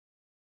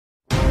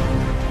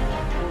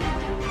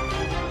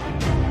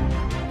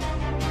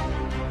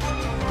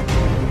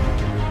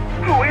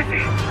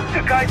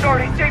guy's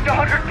already saved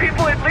 100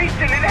 people at least,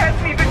 and it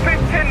hasn't even been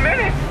 10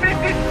 minutes.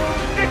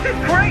 This is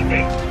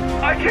crazy.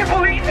 I can't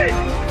believe it.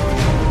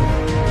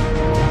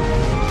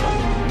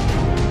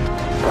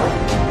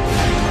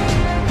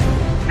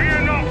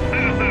 Fear not,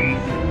 citizens.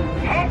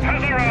 Hope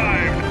has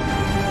arrived.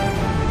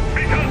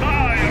 Because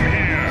I am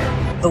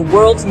here. The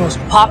world's most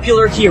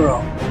popular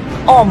hero,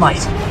 All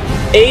Might.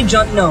 Age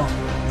unknown,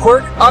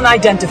 quirk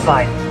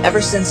unidentified.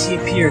 Ever since he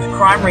appeared,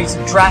 crime rates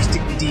have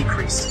drastically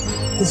decreased.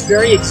 His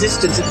very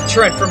existence a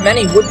deterrent for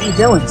many would-be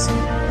villains.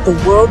 The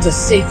world's a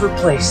safer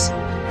place.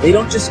 They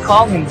don't just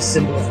call him the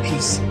symbol of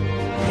peace.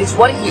 It's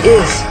what he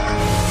is.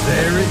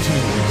 There it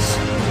is.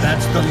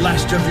 That's the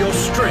last of your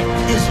strength,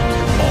 isn't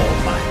it, All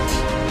Might?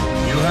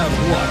 You have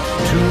what,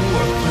 2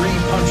 or 3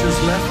 punches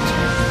left?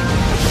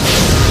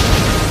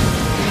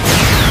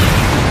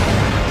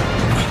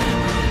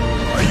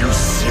 Are you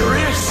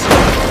serious?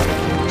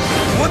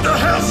 What the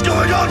hell's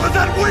going on with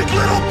that weak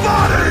little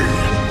body?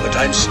 But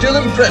I'm still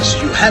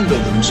impressed you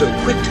handled them so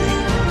quickly,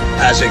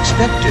 as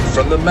expected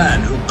from the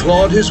man who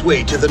clawed his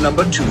way to the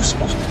number 2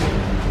 spot.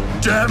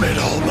 Damn it,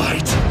 All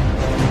Might!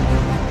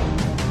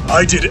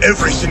 I did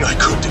everything I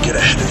could to get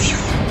ahead of you,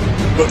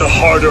 but the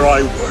harder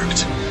I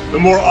worked, the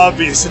more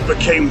obvious it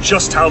became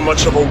just how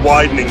much of a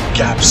widening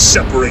gap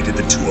separated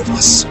the two of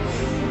us.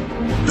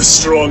 The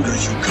stronger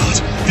you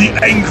got, the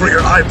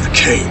angrier I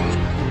became.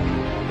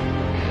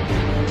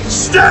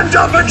 Stand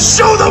up and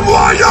show them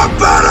why you're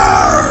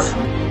better!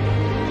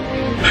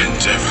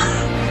 Endeavor.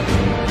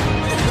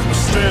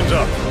 Stand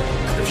up.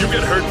 If you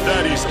get hurt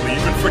that easily, you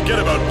can forget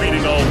about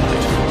beating All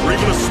Might, or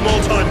even a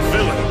small-time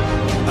villain.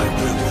 I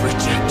will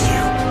reject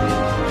you.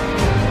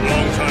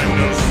 Long time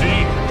no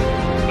see.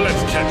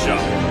 Let's catch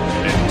up.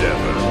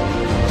 Endeavor.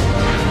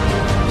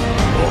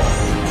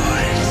 All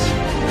Might.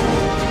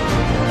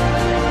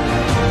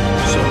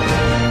 So,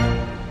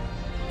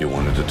 you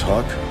wanted to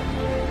talk?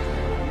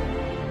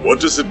 What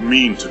does it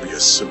mean to be a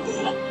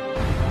symbol?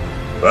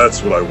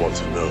 That's what I want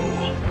to know.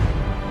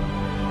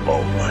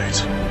 All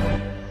Might.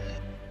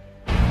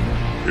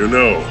 You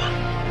know,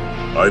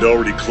 I'd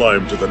already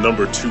climbed to the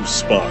number 2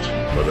 spot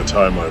by the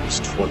time I was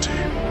 20.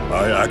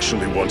 I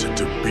actually wanted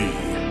to be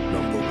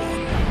number 1.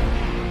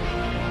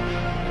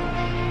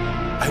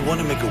 I want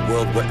to make a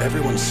world where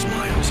everyone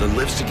smiles and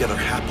lives together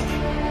happily.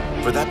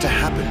 For that to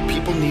happen,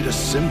 people need a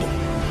symbol.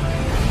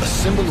 A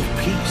symbol of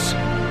peace.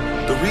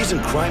 The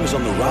reason crime is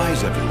on the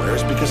rise everywhere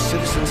is because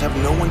citizens have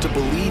no one to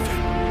believe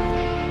in.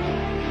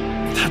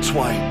 That's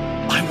why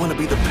I want to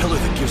be the pillar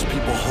that gives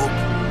people hope.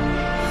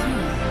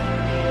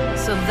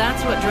 So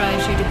that's what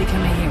drives you to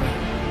become a hero.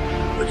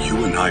 But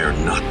you and I are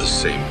not the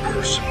same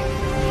person.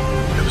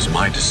 It was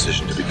my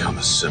decision to become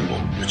a symbol,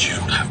 but you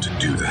don't have to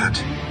do that.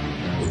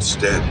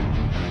 Instead,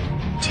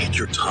 take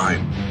your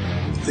time.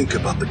 Think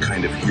about the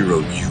kind of hero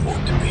you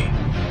want to be.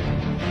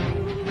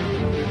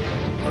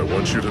 I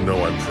want you to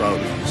know I'm proud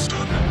of you,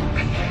 son.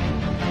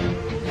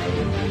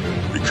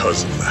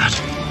 Because of that,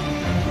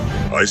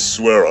 I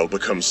swear I'll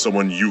become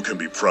someone you can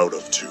be proud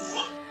of too.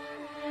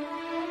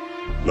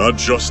 Not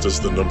just as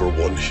the number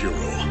 1 hero,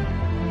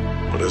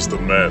 but as the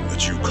man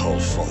that you call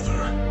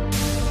father.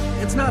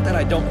 It's not that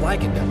I don't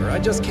like Endeavor, I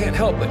just can't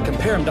help but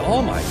compare him to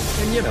All Might.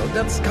 And you know,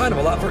 that's kind of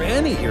a lot for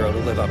any hero to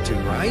live up to,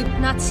 right?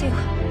 Natsu,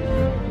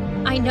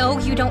 I know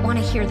you don't want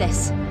to hear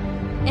this.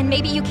 And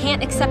maybe you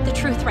can't accept the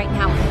truth right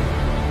now.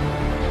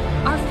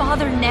 Our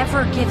father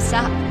never gives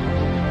up.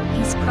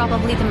 He's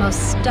probably the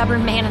most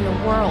stubborn man in the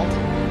world.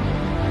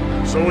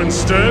 So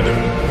instead,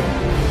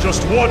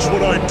 just watch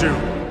what I do.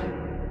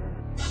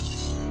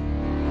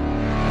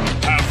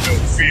 Have no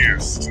fear,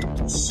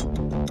 students.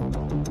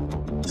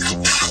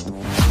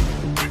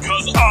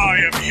 Because I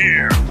am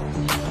here.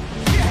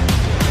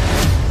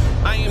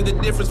 I am the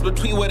difference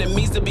between what it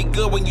means to be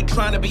good when you're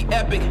trying to be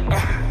epic.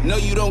 No,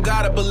 you don't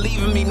gotta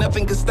believe in me,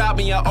 nothing can stop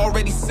me, I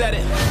already said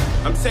it.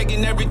 I'm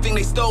taking everything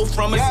they stole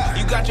from us.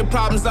 You got your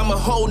problems, I'm a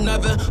whole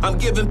nother. I'm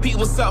giving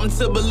people something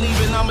to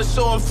believe in, I'ma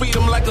show them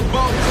freedom like a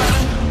bolt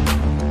cutter.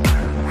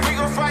 We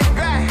gon' fight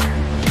back.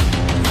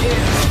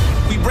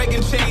 Yeah, we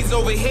breaking chains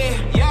over here.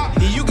 Yeah,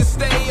 you can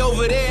stay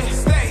over there.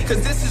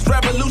 Cause this is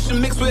revolution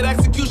mixed with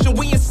execution,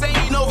 we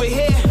insane over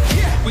here.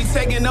 We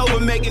taking over,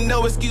 making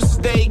no excuses.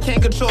 They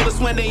can't control us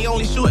when they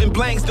only shooting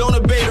blanks. Don't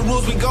obey the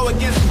rules, we go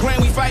against the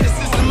grain. We fight the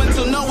system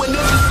until no one is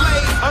a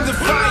slave. I'm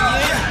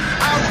defiant,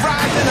 I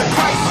rise in a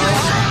crisis.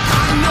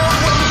 I know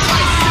what the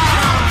fight is,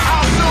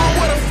 I know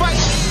what a fight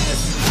is.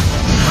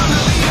 I'm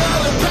the leader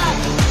of the pack,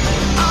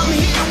 I'm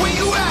here where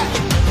you at.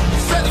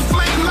 Set the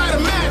flame, light a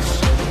match,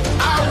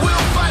 I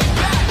will fight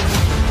back.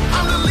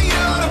 I'm the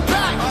leader of the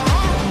pack,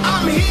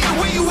 I'm here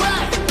where you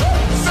at.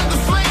 Set the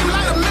flame,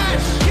 light a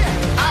match,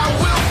 I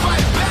will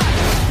fight back.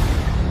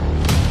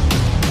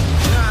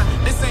 Nah,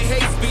 this ain't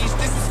hate speech,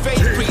 this is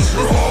faith preach. This is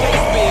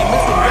Shakespeare,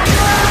 Mr.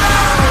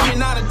 You're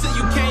not until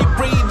you can't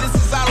breathe. This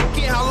is I don't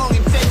care how long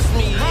it takes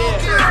me,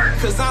 yeah.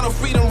 Cause I know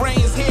freedom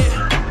reigns here.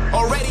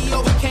 Already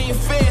overcame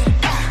fear.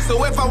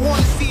 So if I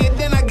wanna see it,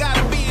 then I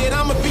gotta be it.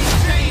 I'ma be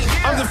changed.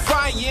 I'm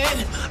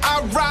defiant.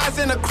 I rise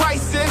in a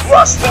crisis.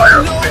 I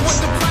know what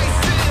the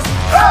price is.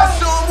 I'll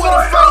show 'em what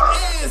a fight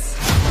is.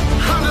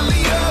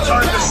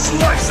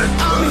 Slice it!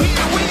 I'm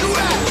here where you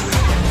at.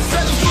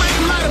 Set the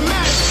flame, light a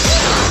match.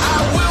 I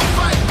will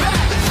fight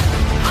back.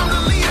 I'm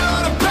the leader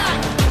of the pack.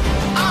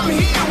 I'm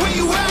here where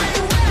you at.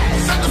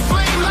 Set the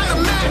flame, light a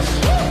match.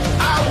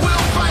 I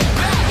will fight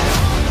back.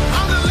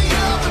 I'm the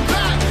leader of the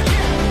pack.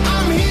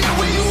 I'm here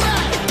where you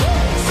at.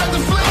 Set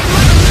the flame,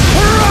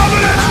 light a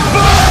match. Providence!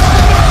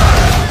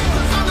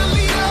 I'm the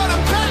leader of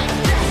the pack.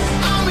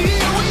 I'm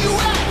here where you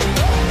at.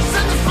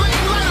 Set the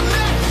flame, light a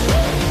match.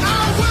 I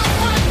will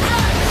fight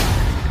back.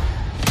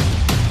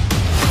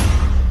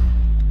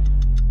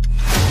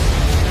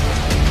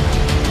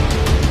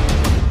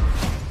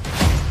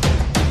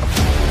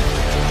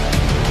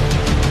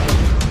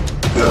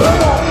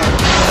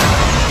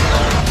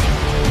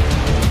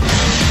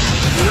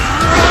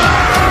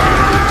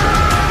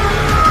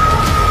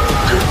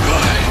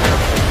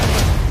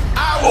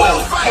 I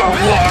will fight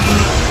back.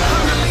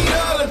 I'm the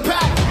leader of the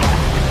pack.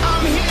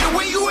 I'm here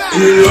where you at.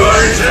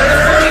 United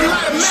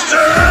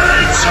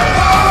States of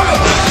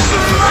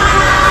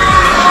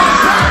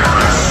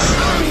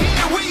I'm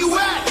here where you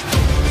at.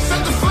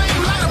 Set the flame,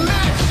 light a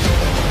match.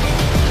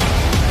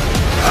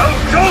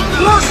 Alka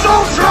Plus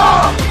Ultra!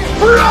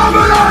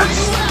 Providence!